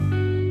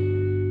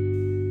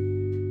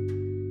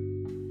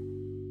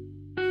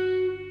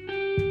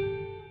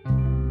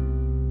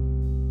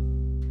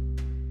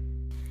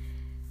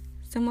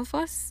of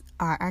us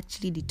are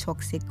actually the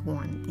toxic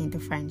one in the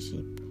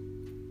friendship,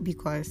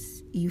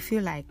 because you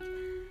feel like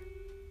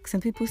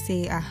some people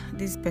say,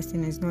 this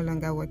person is no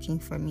longer working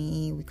for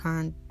me, we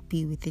can't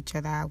be with each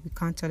other, we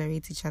can't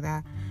tolerate each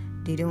other,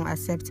 they don't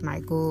accept my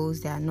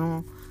goals, they are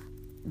not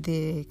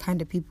the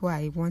kind of people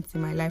I want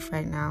in my life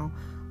right now,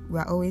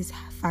 we're always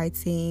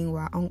fighting,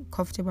 we're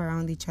uncomfortable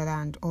around each other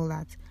and all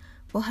that.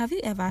 But have you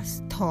ever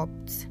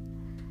stopped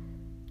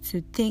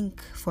to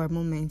think for a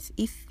moment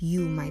if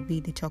you might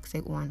be the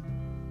toxic one?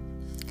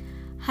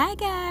 Hi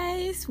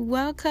guys,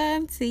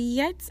 welcome to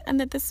yet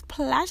another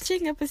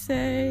splashing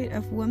episode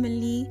of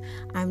Womanly.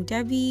 I'm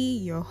Debbie,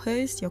 your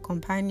host, your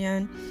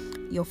companion,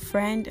 your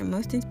friend, and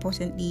most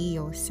importantly,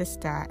 your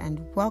sister, and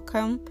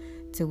welcome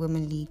to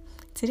Womanly.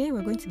 Today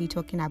we're going to be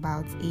talking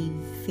about a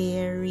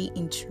very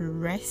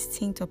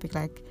interesting topic.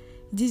 Like,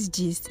 this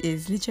gist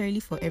is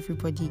literally for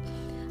everybody.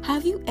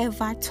 Have you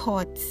ever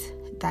thought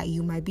that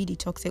you might be the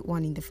toxic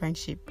one in the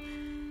friendship?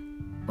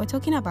 We're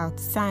talking about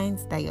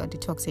signs that you're the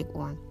toxic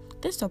one.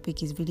 This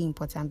topic is really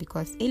important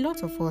because a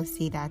lot of us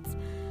say that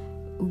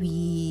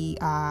we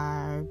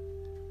are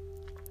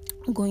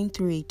going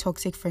through a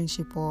toxic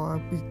friendship,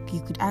 or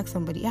you could ask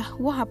somebody,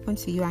 what happened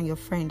to you and your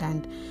friend?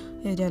 And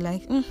they're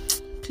like,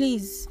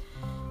 please,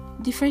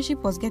 the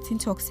friendship was getting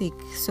toxic,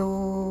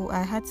 so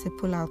I had to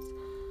pull out.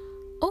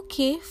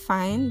 Okay,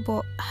 fine,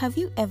 but have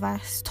you ever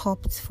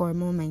stopped for a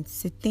moment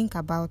to think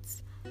about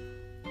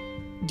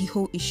the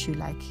whole issue?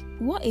 Like,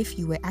 what if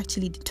you were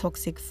actually the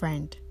toxic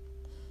friend?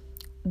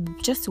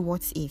 Just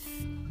what if?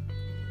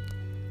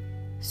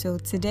 So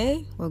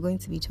today we're going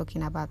to be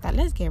talking about that.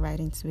 Let's get right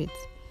into it.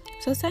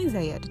 So, signs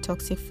that you're the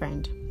toxic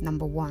friend.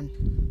 Number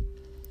 1,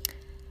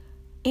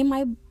 in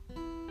my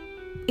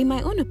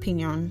own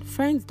opinion,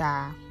 friends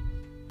that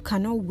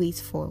cannot wait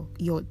for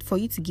you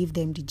to give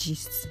them the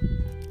gist,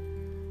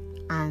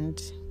 and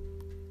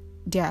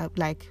they're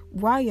like,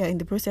 while you're in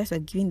the process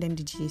of giving them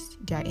the gist,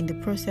 they're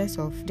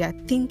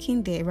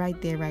thinking they're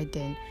right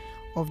then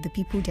of the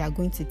people they are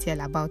going to tell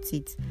about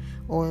it,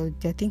 or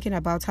they're thinking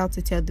about how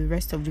to tell the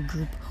rest of the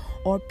group,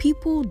 or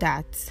people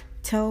that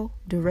tell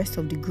the rest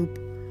of the group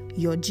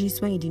your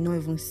gist when you did not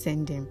even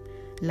send them.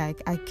 Like,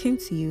 I came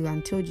to you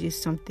and told you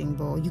something,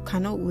 but you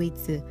cannot wait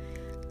to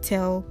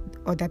tell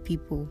other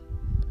people.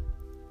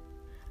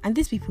 And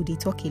these people, they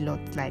talk a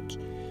lot. Like,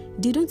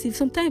 they don't.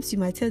 Sometimes you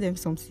might tell them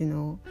something,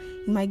 or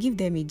you might give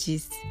them a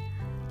gist,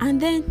 and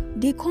then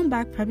they come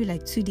back probably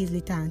like 2 days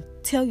later and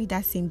tell you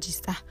that same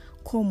gist. I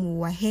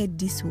heard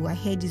this what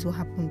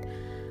happened.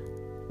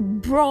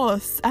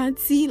 Bros,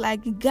 auntie,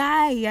 like,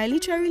 guy, I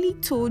literally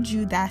told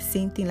you that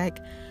same thing. Like,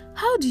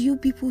 how do you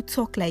people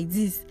talk like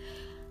this?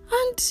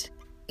 And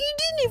you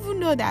didn't even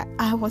know that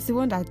I was the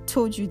one that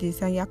told you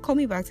this, and you're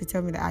coming back to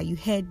tell me that you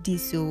heard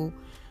this. So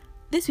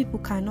these people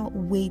cannot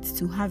wait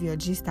to have your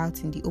gist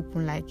out in the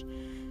open. Like,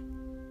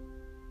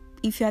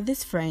 if you're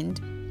this friend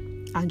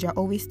and you're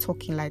always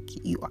talking, like,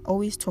 you are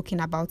always talking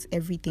about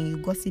everything, you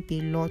gossip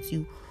a lot,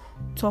 you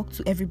talk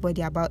to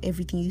everybody about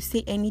everything, you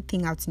say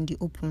anything out in the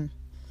open,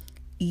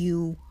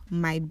 you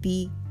might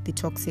be the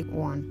toxic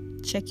one.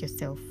 Check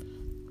yourself.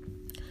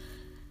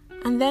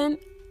 And then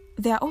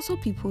there are also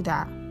people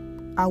that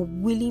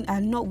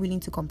are not willing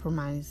to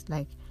compromise.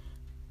 Like,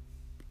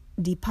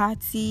 the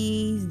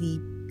parties,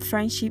 the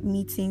friendship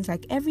meetings,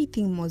 like,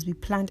 everything must be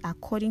planned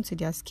according to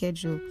their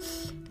schedule.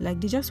 Like,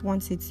 they just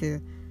want it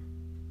to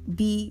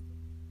be,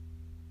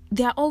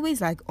 they're always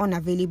like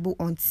unavailable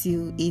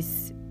until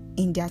it's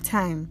in their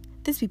time.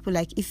 These people,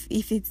 like,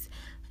 if it's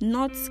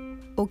not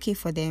okay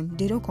for them,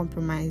 they don't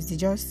compromise. They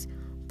just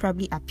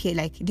probably appear,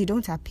 like, they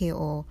don't appear,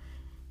 or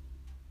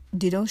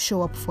they don't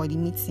show up for the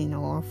meeting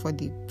or for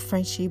the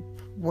friendship,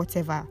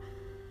 whatever.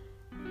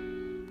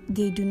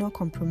 They do not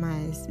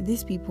compromise.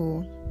 These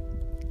people,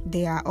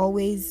 they are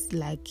always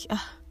like,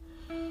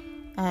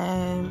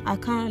 I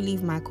can't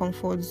leave my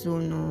comfort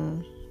zone.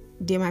 Or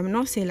they might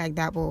not say like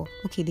that, but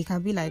okay, they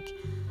can be like,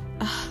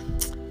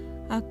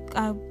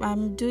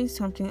 I'm doing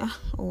something,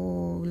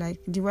 or like,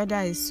 the weather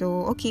is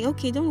so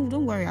okay,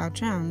 don't worry, I'll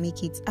try and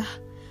make it.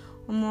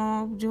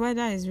 The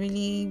weather is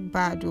really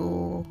bad,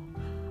 or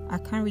I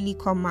can't really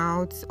come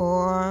out,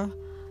 or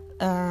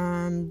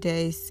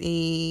there's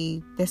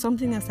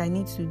something else I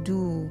need to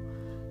do.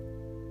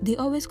 They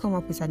always come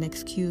up with an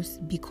excuse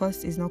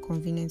because it's not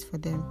convenient for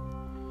them.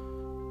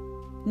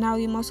 Now,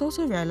 you must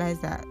also realize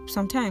that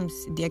sometimes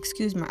the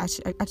excuse might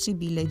actually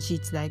be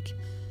legit. Like,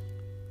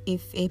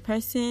 if a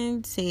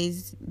person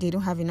says they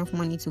don't have enough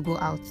money to go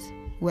out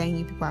when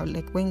you people are,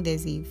 like, when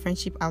there's a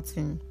friendship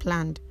outing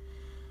planned,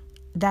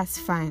 that's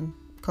fine,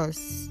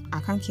 because I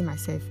can't keep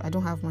myself. I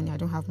don't have money.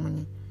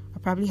 I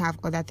probably have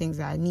other things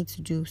that I need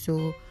to do.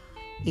 So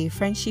a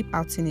friendship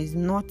outing is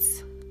not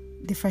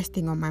the first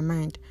thing on my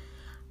mind.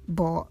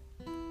 But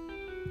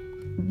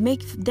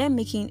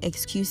making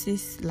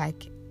excuses,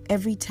 like,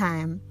 every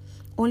time,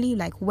 only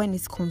like when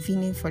it's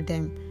convenient for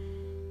them,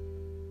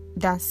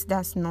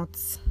 that's not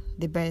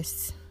the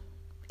best.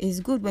 It's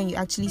good when you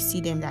actually see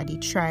them that they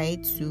try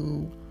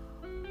to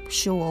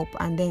show up,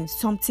 and then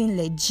something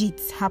legit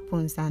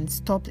happens and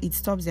it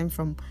stops them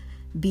from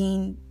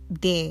being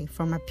there,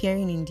 from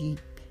appearing in the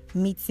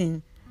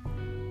meeting,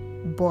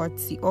 but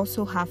you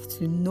also have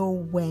to know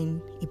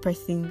when a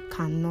person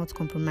cannot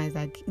compromise.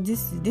 Like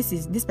this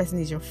person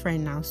is your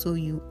friend now, so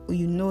you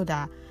know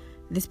that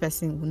this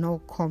person will not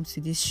come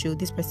to this show,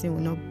 this person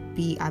will not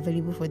be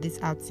available for this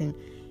outing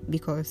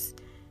because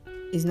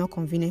it's not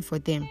convenient for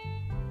them.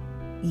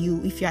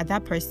 If you are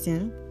that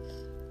person,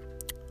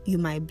 you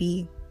might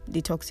be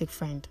the toxic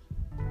friend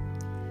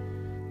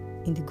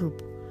in the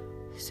group.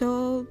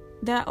 So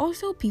there are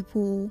also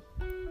people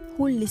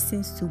who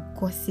listens to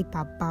gossip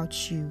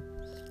about you.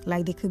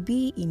 Like they could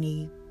be in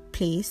a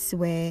place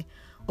where,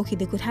 okay,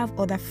 they could have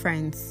other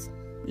friends.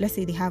 Let's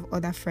say they have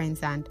other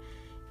friends and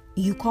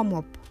you come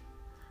up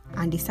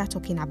and they start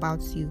talking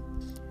about you.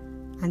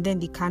 And then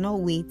they cannot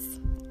wait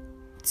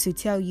to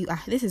tell you,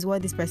 this is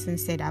what this person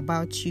said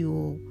about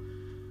you.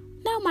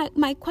 Now,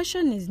 my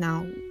question is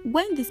now,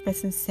 when this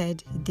person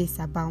said this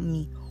about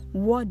me,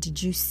 what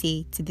did you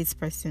say to this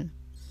person?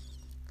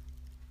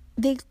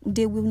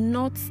 They will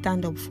not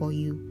stand up for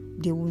you.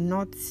 They will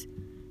not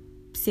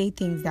say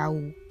things that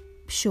will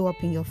show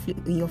up in your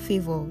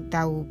favor,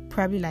 that will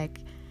probably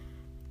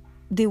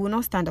they will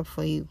not stand up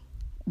for you,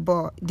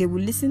 but they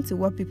will listen to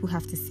what people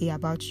have to say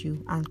about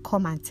you and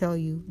come and tell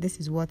you,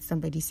 this is what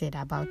somebody said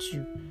about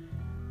you.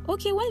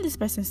 Okay, when this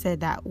person said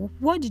that,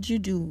 what did you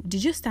do?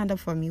 Did you stand up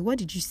for me? What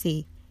did you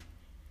say?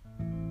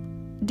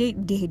 They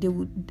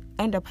would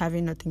end up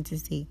having nothing to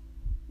say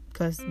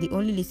because they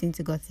only listen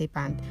to gossip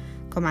and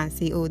come and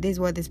say, oh, this is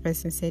what this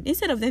person said.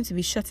 Instead of them to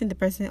be shutting the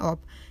person up,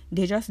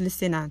 they just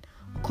listen and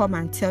come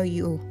and tell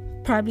you, oh,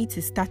 probably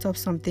to start up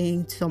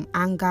something, some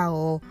anger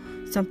or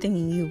something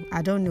in you.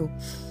 I don't know.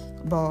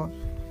 But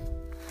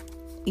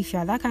if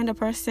you're that kind of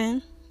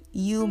person,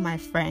 you, my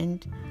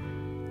friend,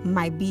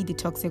 might be the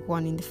toxic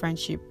one in the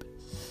friendship.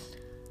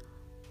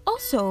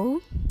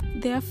 Also,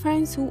 there are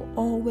friends who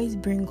always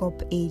bring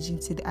up age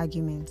into the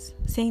arguments,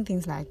 saying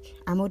things like,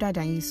 I'm older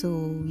than you,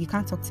 so you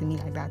can't talk to me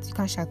like that. You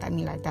can't shout at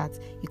me like that.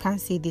 You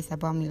can't say this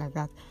about me like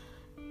that.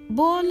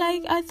 But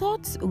I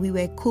thought we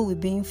were cool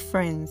with being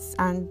friends,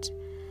 and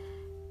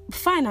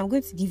fine, I'm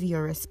going to give you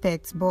your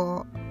respect,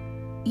 but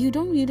you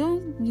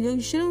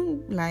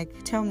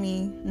shouldn't tell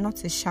me not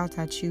to shout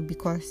at you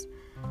because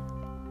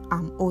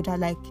I'm older,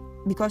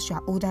 because you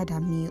are older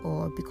than me,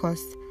 or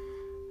because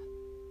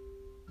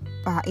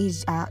our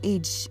age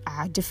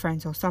are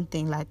different or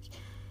something.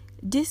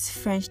 This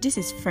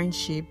is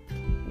friendship.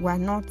 We're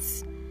not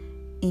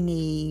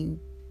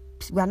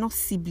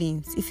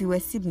siblings. If you were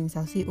siblings,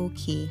 I'll say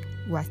okay.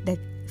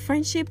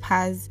 Friendship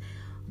has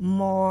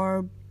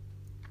more.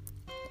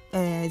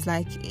 It's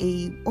like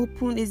a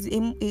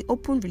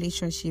open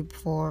relationship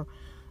for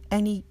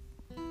any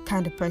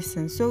kind of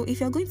person. So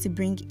if you're going to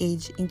bring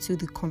age into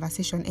the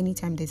conversation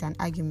anytime there's an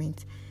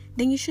argument,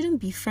 then you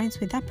shouldn't be friends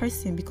with that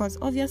person, because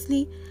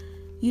obviously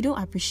you don't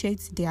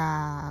appreciate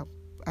their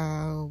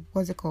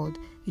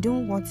you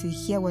don't want to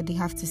hear what they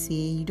have to say.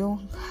 You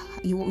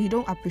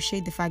don't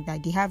appreciate the fact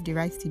that they have the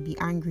right to be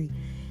angry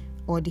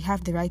or they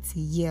have the right to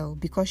yell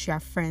because you are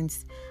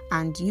friends,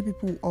 and you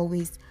people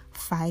always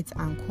fight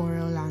and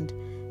quarrel and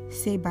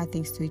say bad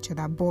things to each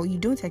other, but you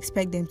don't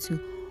expect them to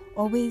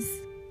always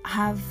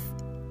have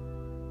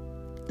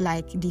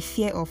the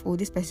fear of, oh,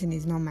 this person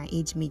is not my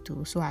age mate,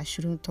 so I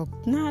shouldn't talk.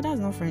 Nah, that's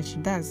not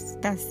friendship. That's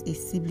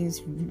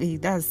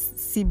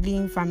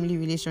sibling family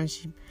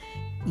relationship.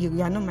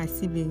 You are not my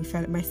sibling. If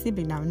you're my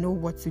sibling, I'll know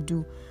what to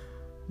do.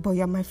 But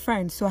you're my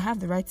friend, so I have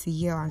the right to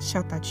yell and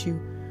shout at you,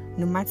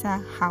 no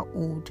matter how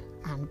old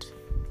and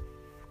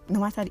no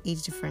matter the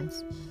age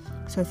difference.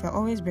 So if you're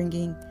always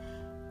bringing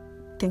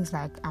things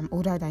like, I'm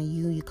older than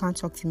you, you can't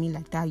talk to me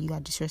like that, you are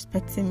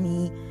disrespecting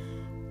me,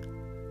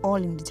 all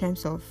in the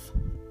terms of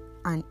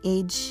an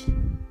age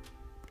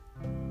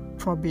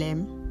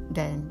problem,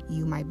 then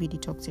you might be the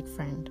toxic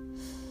friend.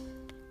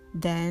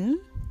 Then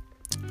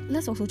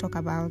let's also talk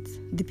about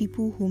the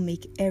people who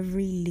make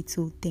every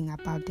little thing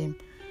about them.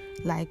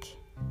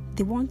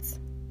 They want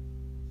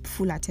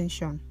full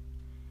attention.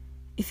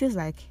 It feels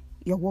like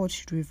your world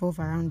should revolve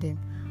around them.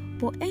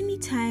 But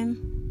anytime,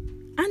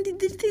 and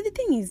the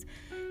thing is,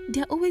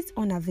 they're always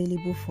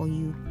unavailable for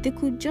you. They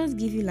could just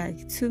give you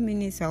 2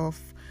 minutes of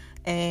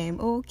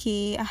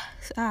okay,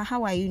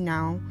 how are you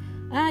now?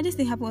 This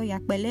thing happened.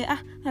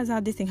 That's how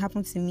this thing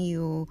happened to me.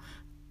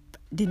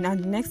 The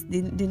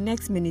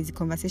next minute, the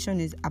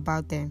conversation is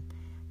about them.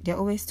 They're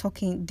always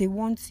talking. They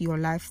want your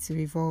life to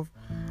revolve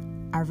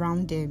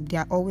around them. They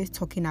are always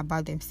talking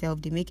about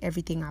themselves. They make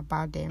everything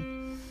about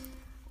them,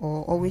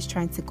 or always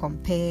trying to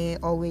compare.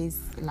 Always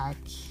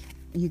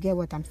you get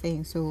what I'm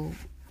saying. So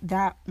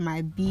that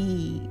might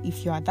be,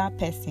 if you are that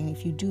person,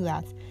 if you do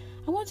that,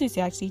 I want you to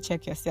actually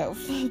check yourself.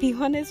 Be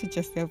honest with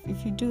yourself.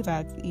 If you do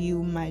that,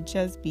 you might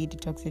just be the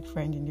toxic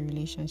friend in the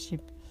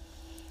relationship.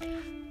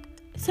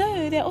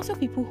 So there are also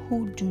people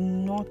who do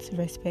not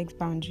respect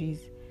boundaries.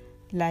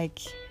 I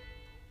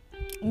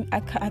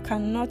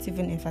cannot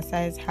even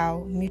emphasize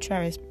how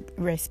mutual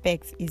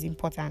respect is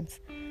important.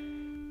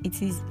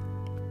 It is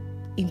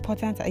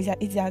important.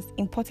 It's as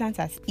important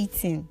as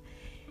eating.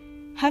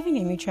 Having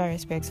a mutual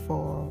respect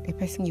for a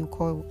person you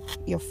call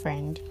your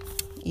friend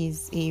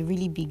is a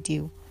really big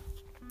deal.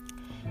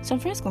 Some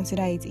friends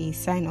consider it a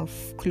sign of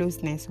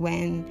closeness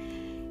when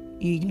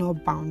you ignore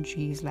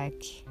boundaries.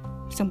 Like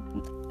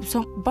some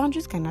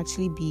boundaries can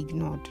actually be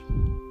ignored.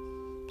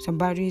 Some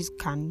boundaries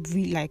can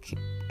really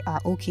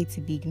are okay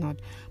to be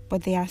ignored,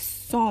 but there are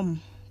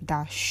some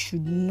that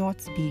should not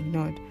be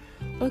ignored.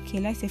 Okay,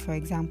 let's say for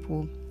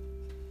example,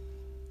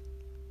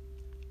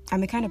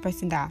 I'm a kind of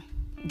person that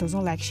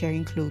doesn't like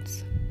sharing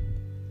clothes.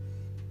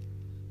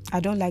 I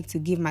don't like to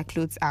give my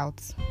clothes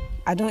out.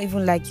 I don't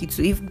even like you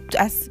to,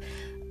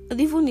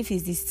 even if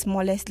it's the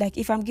smallest, like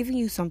if I'm giving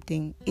you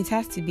something, it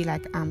has to be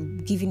like I'm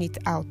giving it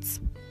out.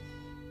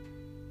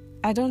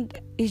 I don't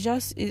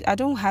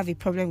have a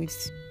problem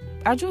with,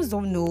 I just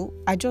don't know.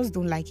 I just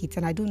don't like it,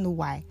 and I don't know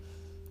why.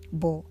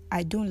 But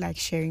I don't like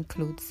sharing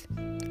clothes.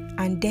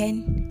 And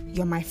then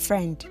you're my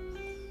friend.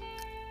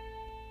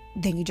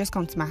 Then you just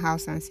come to my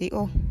house and say,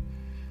 oh,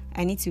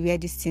 I need to wear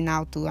this thing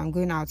out, or I'm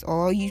going out.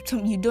 Or you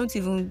don't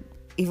even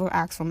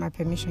ask for my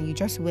permission. You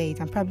just wear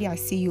it, and probably I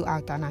see you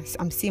out and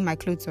I'm seeing my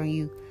clothes on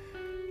you.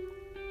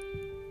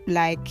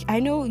 Like, I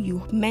know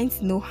you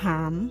meant no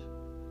harm.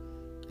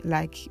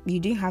 Like, you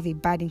didn't have a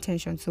bad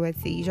intention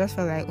towards it. You just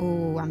felt like,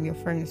 oh, I'm your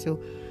friend.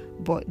 So,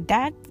 but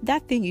that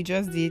thing you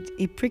just did,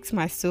 it pricks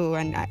my soul,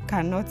 and I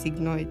cannot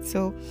ignore it.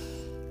 So,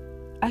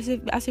 as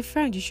a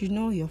friend, you should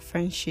know your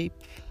friendship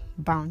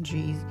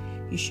boundaries.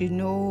 You should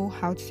know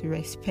how to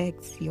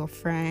respect your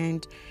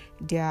friend,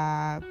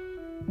 their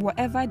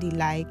whatever they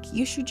like.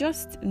 You should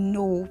just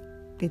know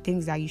the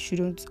things that you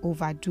shouldn't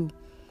overdo.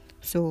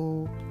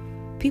 So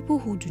people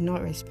who do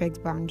not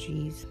respect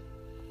boundaries,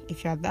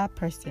 if you're that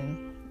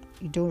person,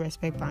 you don't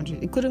respect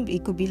boundaries.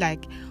 It could be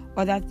like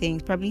other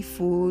things, probably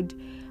food,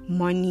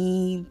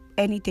 money,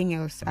 anything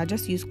else. I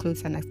just use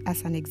clothes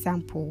as an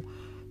example.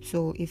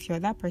 So if you're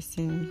that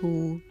person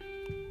who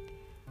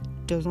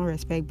does not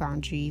respect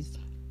boundaries,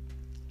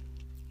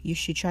 you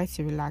should try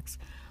to relax.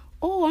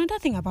 Oh, another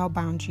thing about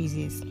boundaries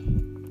is,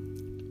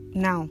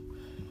 now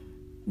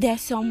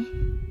there's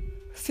some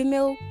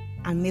female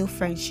and male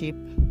friendship,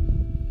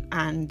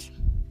 and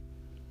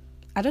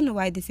I don't know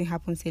why this thing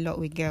happens a lot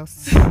with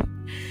girls.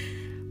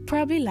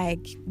 Probably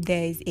like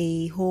there's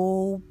a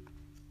whole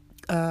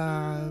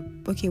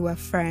okay, we're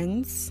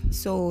friends,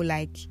 so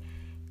like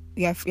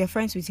you're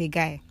friends with a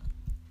guy,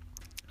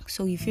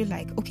 so you feel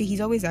like, okay,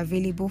 he's always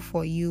available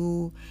for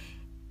you.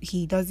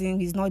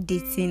 He's not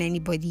dating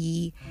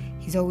anybody.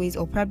 He's always,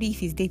 or probably if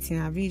he's dating,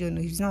 I really don't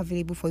know, he's not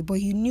available for you, but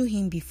you knew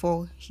him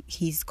before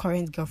his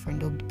current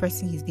girlfriend or the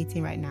person he's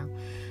dating right now.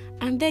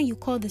 And then you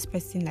call this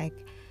person like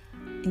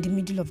in the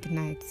middle of the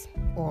night,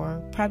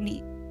 or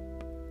probably,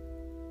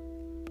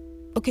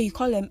 okay, you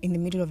call them in the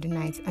middle of the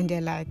night and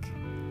they're like,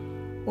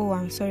 oh,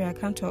 I'm sorry, I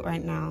can't talk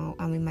right now,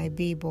 I'm with my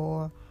babe,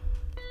 or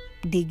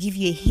they give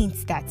you a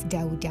hint that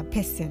they're with their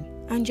person,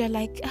 and you're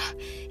like,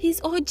 it's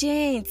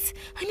urgent,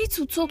 I need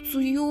to talk to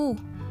you,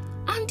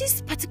 and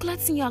this particular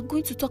thing you are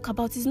going to talk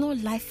about is not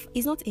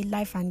a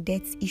life and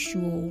death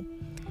issue.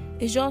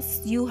 It's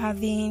just you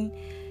having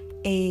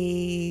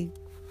a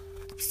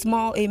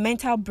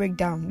mental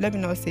breakdown. Let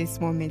me not say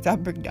small mental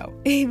breakdown.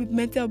 A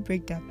mental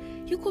breakdown.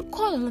 You could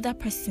call another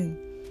person.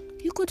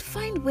 You could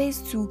find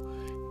ways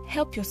to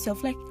help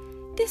yourself. Like,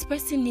 this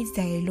person needs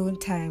their alone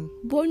time.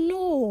 But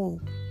no,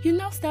 you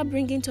now start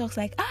bringing talks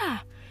like,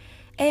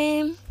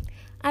 I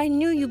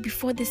knew you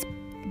before this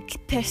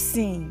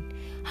person.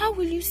 How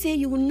will you say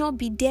you will not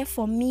be there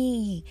for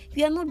me?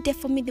 You are not there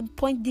for me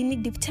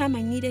the time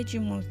I needed you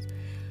most.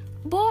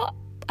 But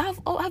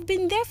I've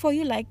been there for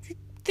you like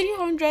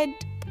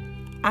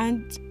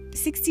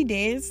 360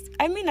 days.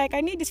 I mean, like,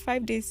 I need these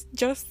 5 days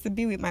just to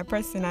be with my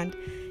person, and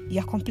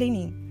you're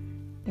complaining.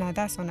 Now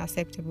that's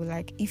unacceptable.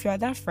 Like, if you're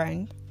that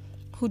friend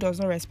who does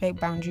not respect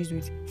boundaries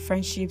with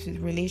friendships, with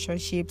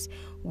relationships,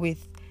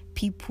 with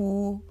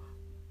people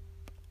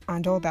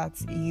and all that,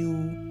 you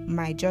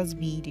might just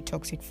be the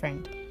toxic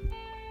friend.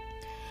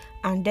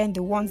 And then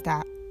the ones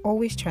that are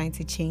always trying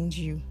to change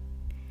you,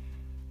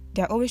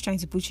 they're always trying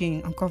to put you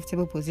in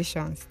uncomfortable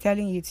positions,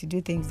 telling you to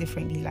do things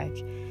differently.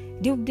 Like,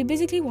 they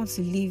basically want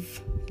to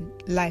live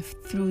life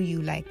through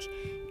you. Like,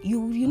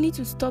 you need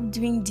to stop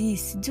doing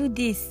this, do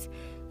this,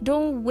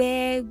 don't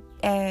wear,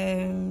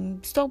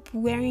 stop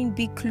wearing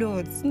big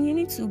clothes, you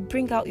need to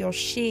bring out your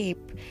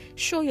shape,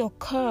 show your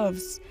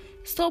curves,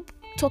 stop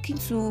talking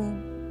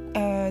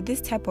to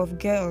this type of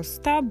girls,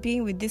 start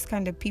being with this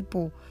kind of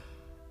people.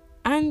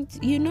 And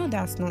you know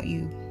that's not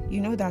you.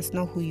 You know that's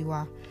not who you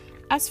are.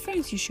 As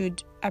friends, you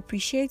should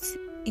appreciate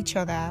each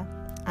other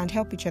and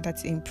help each other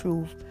to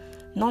improve,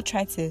 not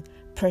try to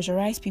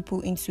pressurize people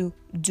into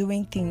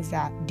doing things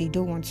that they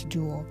don't want to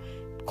do or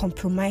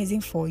compromising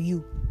for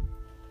you.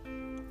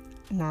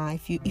 Now,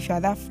 if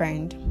you're that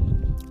friend,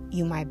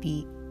 you might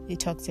be a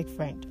toxic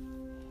friend.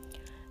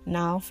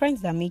 Now,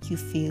 friends that make you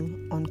feel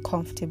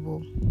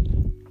uncomfortable.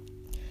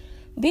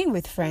 Being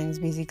with friends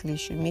basically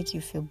should make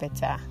you feel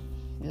better.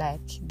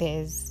 Like,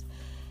 there's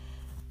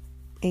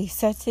a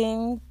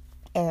certain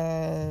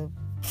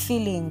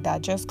feeling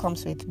that just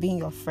comes with being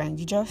your friend.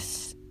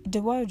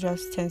 The world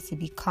just tends to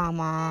be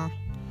calmer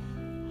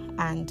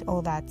and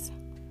all that.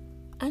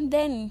 And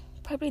then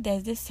probably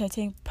there's this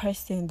certain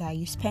person that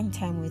you spend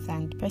time with,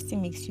 and the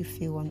person makes you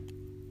feel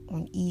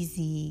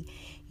uneasy.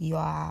 You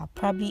are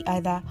probably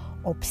either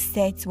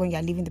upset when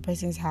you're leaving the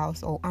person's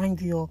house, or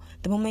angry, or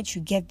the moment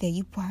you get there,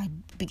 you are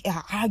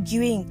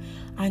arguing,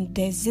 and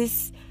there's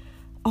this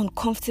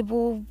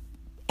uncomfortable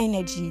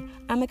energy.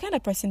 I'm a kind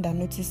of person that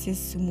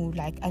notices mood.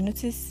 Like, I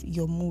notice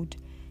your mood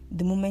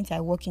the moment I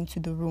walk into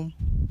the room.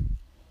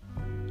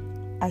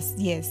 As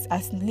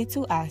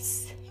little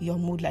as your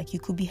mood, like you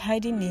could be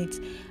hiding it.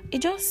 I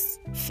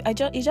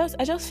just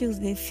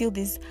feel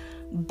this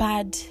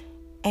bad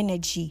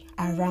energy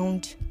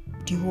around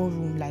the whole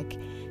room, like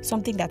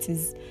something that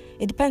is.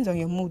 It depends on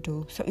your mood,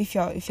 though. So if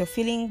you're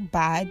feeling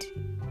bad,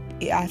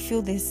 I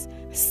feel this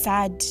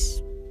sad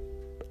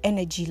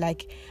energy.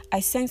 Like,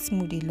 I sense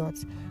mood a lot.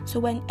 So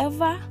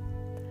whenever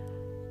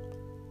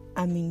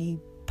I'm in a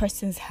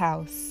person's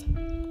house,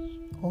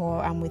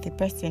 or I'm with a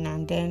person,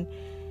 and then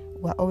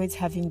we're always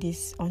having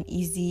this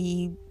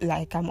uneasy,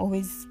 like I'm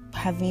always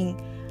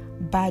having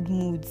bad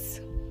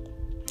moods,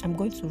 I'm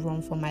going to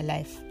run for my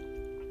life.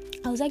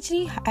 I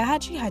actually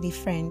had a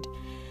friend,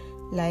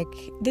 like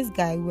this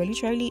guy. We're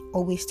literally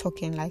always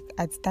talking. Like,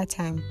 at that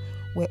time,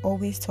 we're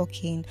always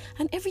talking,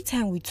 and every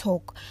time we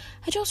talk,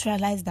 I just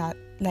realized that,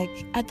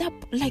 like, at that,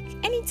 like,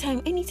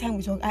 anytime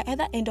we talk, I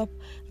either end up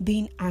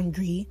being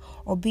angry,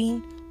 or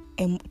being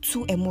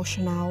too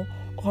emotional,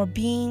 or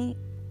being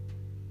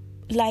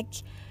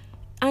like,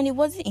 and it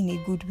wasn't in a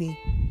good way.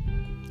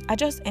 I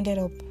just ended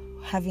up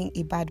having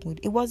a bad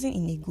mood. It wasn't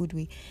in a good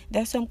way.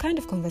 There's some kind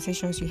of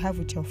conversations you have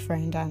with your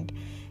friend, and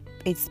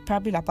it's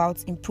probably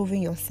about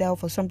improving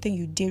yourself or something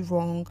you did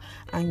wrong,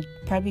 and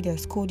probably they're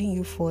scolding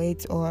you for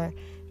it, or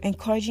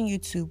encouraging you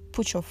to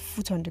put your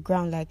foot on the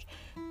ground, like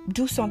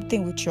do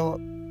something with your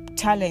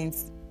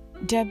talents.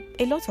 There are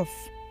a lot of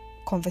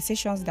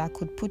conversations that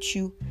could put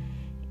you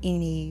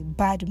in a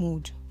bad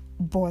mood,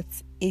 but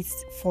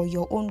it's for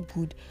your own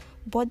good.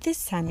 But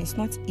this time, it's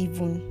not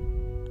even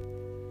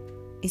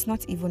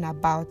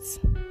about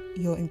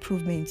your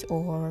improvement,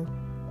 or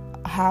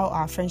how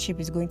our friendship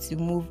is going to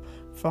move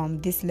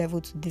from this level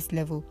to this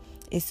level.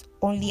 It's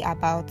only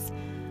about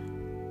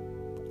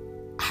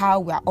how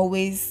we're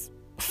always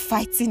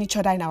fighting each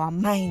other in our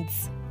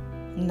minds.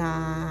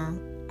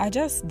 I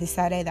just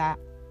decided that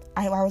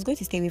I was going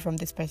to stay away from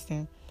this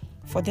person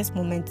for this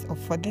moment, or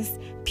for this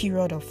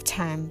period of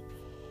time,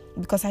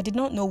 because I did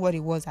not know what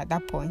it was at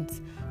that point.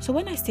 So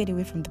when I stayed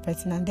away from the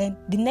person, and then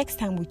the next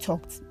time we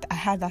talked, I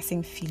had that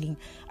same feeling.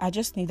 I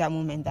just knew that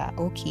moment that,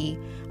 okay,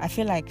 I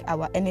feel like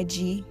our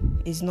energy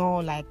is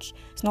not, like,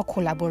 it's not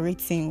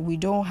collaborating. We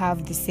don't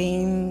have the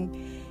same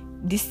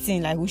this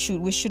thing. Like, we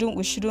shouldn't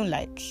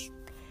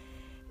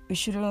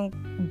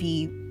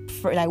be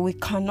like, we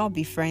cannot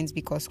be friends,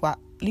 because we're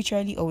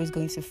literally always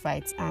going to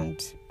fight,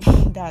 and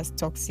that's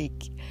toxic.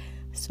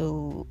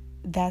 So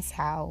that's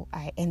how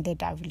I ended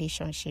that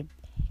relationship.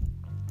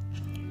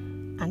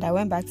 And I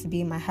went back to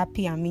being my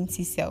happy and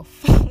minty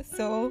self.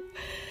 So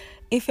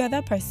if you're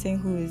that person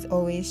who is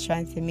always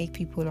trying to make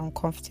people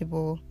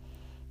uncomfortable,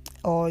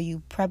 or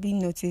you probably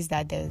notice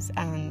that there's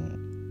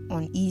an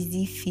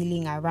uneasy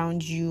feeling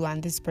around you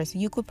and this person,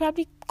 you could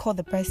probably call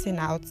the person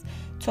out,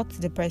 talk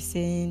to the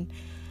person,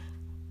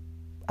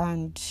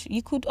 and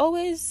you could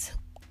always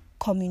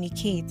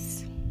communicate.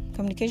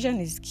 Communication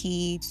is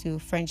key to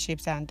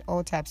friendships and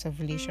all types of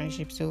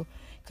relationships. So you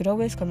could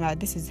always come out,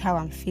 this is how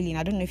I'm feeling.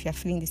 I don't know if you're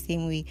feeling the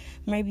same way.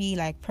 Maybe,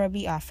 like,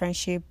 probably our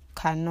friendship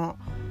cannot,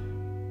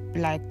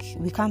 like,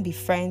 we can't be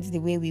friends the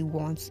way we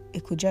want.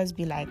 It could just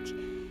be like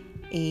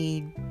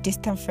a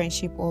distant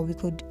friendship, or we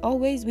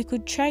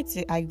could try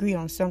to agree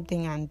on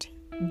something and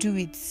do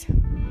it.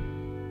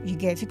 You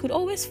could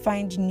always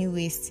find new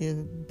ways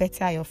to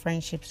better your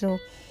friendship. So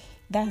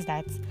that's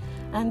that.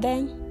 And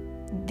then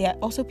there are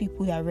also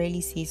people that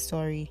rarely say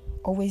sorry,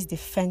 always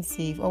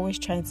defensive, always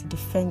trying to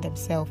defend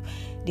themselves.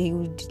 They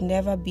would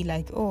never be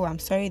like, oh, I'm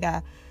sorry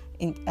that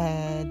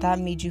that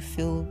made you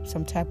feel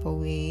some type of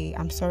way.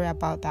 I'm sorry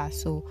about that.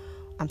 So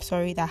I'm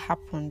sorry that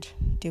happened.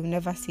 They will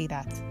never say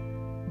that.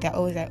 They're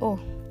always like, oh,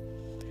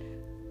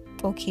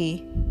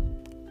 okay.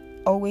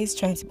 Always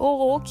trying to,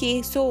 oh,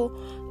 okay, so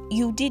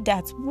you did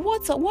that.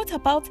 What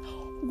about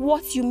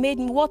what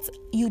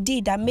you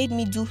did that made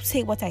me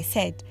say what I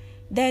said?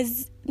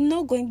 There's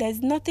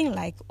nothing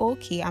like,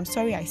 okay, I'm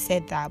sorry I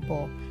said that,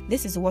 but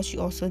this is what you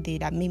also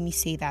did that made me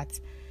say that.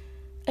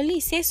 At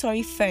least say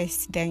sorry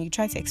first, then you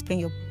try to explain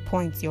your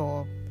point,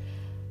 your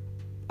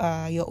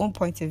own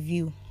point of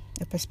view,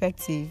 your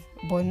perspective.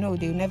 But no,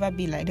 they'll never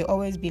be like, they'll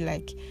always be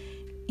like,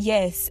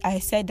 yes, I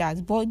said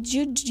that, but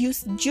do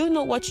you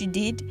know what you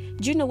did?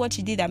 Do you know what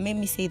you did that made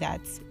me say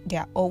that? They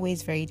are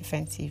always very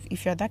defensive.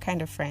 If you're that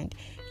kind of friend,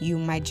 you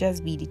might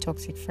just be the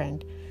toxic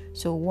friend.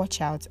 So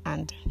watch out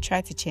and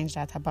try to change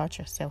that about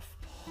yourself.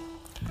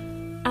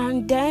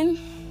 And then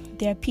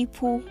there are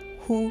people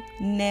who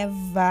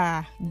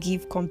never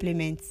give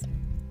compliments.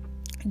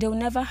 They'll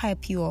never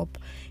hype you up.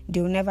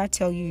 They'll never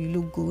tell you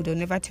look good. They'll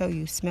never tell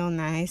you smell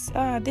nice.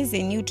 This is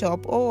a new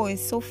top. Oh,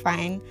 it's so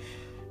fine.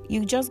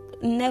 You just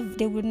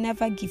they will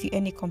never give you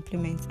any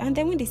compliments. And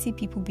then when they see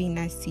people being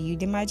nice to you,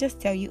 they might just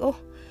tell you, oh,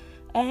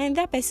 and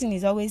that person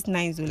is always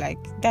nice. So like,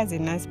 that's a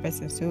nice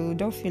person. So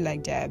don't feel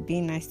like they're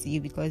being nice to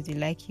you because they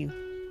like you.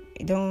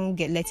 Don't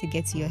let it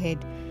get to your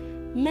head.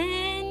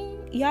 Man,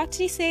 you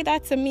actually say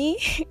that to me?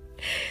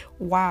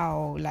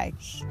 Wow, like,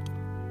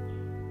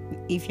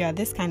 if you're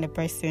this kind of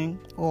person,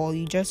 or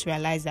you just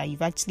realize that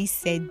you've actually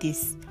said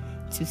this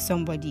to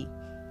somebody,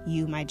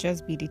 you might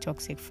just be the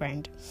toxic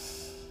friend.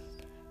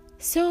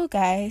 So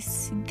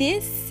guys,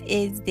 this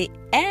is the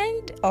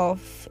end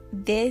of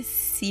this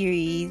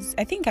series.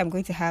 I think I'm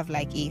going to have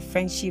like a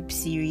friendship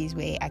series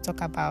where I talk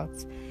about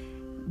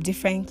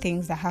different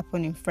things that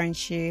happen in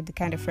friendship, the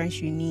kind of friends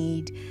you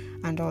need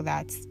and all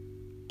that.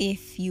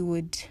 If you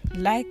would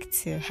like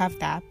to have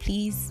that,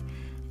 please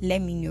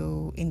let me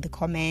know in the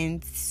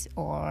comments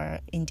or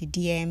in the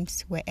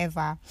DMs,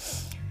 wherever.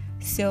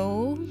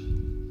 So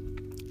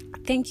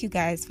thank you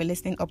guys for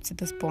listening up to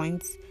this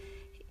point.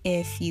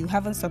 If you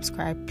haven't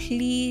subscribed,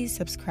 please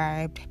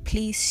subscribe,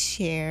 please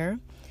share,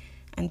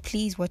 and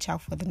please watch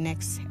out for the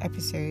next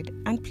episode.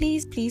 And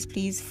please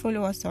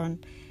follow us on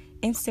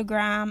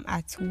Instagram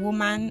at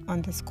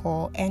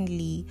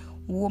woman_nlee,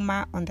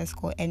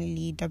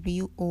 woma_nlee,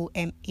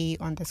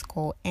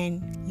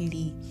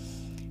 WOMA_nlee.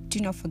 Do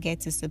not forget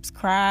to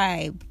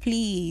subscribe,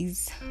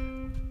 please,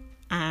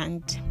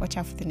 and watch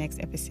out for the next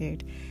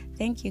episode.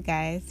 Thank you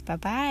guys.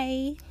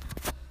 Bye-bye.